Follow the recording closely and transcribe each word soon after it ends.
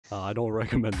I don't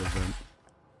recommend the vent.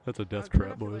 That's a death Go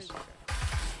trap, after boys. laser.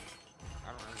 I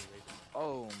don't have any laser.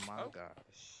 Oh my Oh.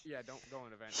 gosh. Yeah, don't go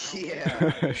in the vent.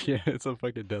 Yeah. Yeah, it's a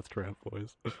fucking death trap,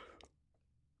 boys.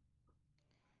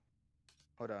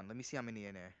 Hold on, let me see how many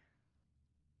in there.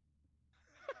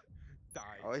 Die.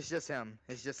 Oh, it's just him.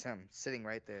 It's just him sitting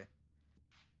right there.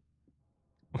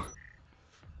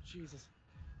 Jesus.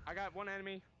 I got one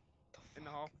enemy in the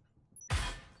hall.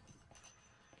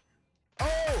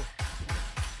 Oh!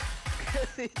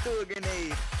 He threw a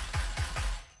grenade.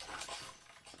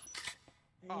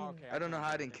 Oh, okay. I don't know can't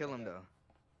how I do didn't anything kill him about though.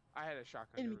 that. I had a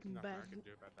shotgun. Enemy There was nothing I combatant. could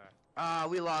do about that.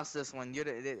 We lost this one.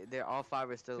 They're all five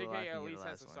are still alive. TK at and you're least the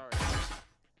has last a one. sorry.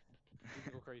 You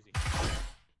can go crazy.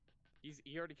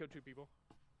 He already killed 2 people.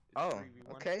 It's Oh,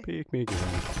 3v1. okay. Peek me again.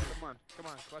 Come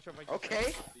on, clutch up like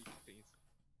Okay.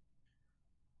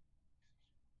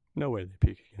 No way they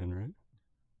peek again, right?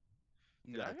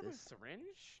 You Did I got have this. a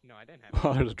syringe? No, I didn't have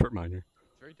Oh, it. there's a trip miner.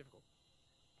 It's very difficult.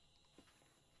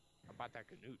 I bought that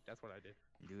Canute. That's what I did.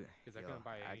 Do it. Because I Yo, couldn't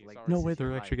buy act any. like Sorry. No this way is your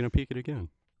they're actually life. gonna peek it again.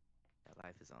 That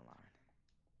life is online.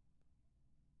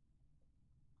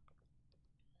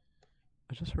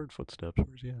 I just heard footsteps.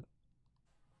 Where's he at?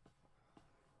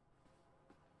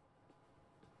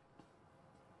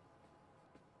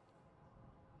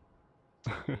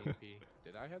 EMP.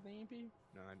 Did I have the EMP?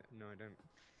 No, I didn't.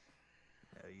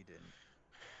 No, you didn't.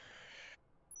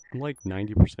 I'm like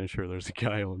 90% sure there's a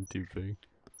guy on 2P.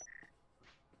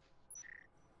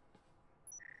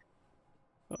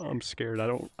 Oh, I'm scared. I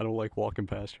don't like walking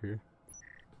past here.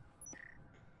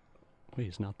 Wait,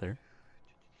 he's not there.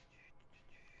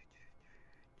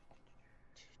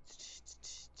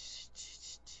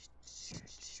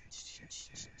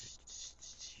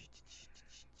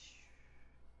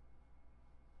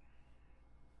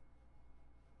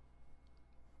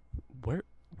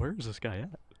 Where is this guy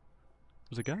at?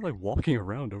 There's a guy like walking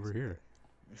around over here.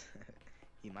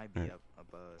 He might be Alright. up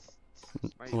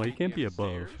above. Might Well, he be can't be on the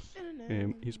above.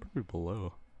 stairs. He's probably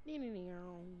below. Yeah,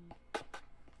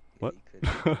 What? he could be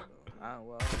below.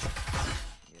 Well.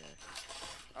 Yeah.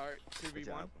 Alright, Good 2v1.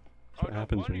 job. Oh What no,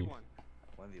 happens when 1v1. you-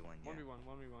 1v1, yeah.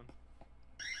 1v1.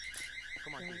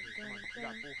 Come on, TK, come on. You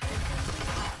got full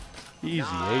health. Easy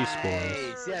ace, boys.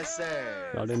 Nice, yes,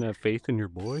 sir. Y'all didn't have faith in your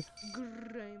boy?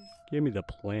 Grime. Give me the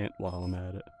plant while I'm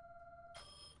at it.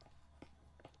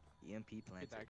 EMP planted. Get that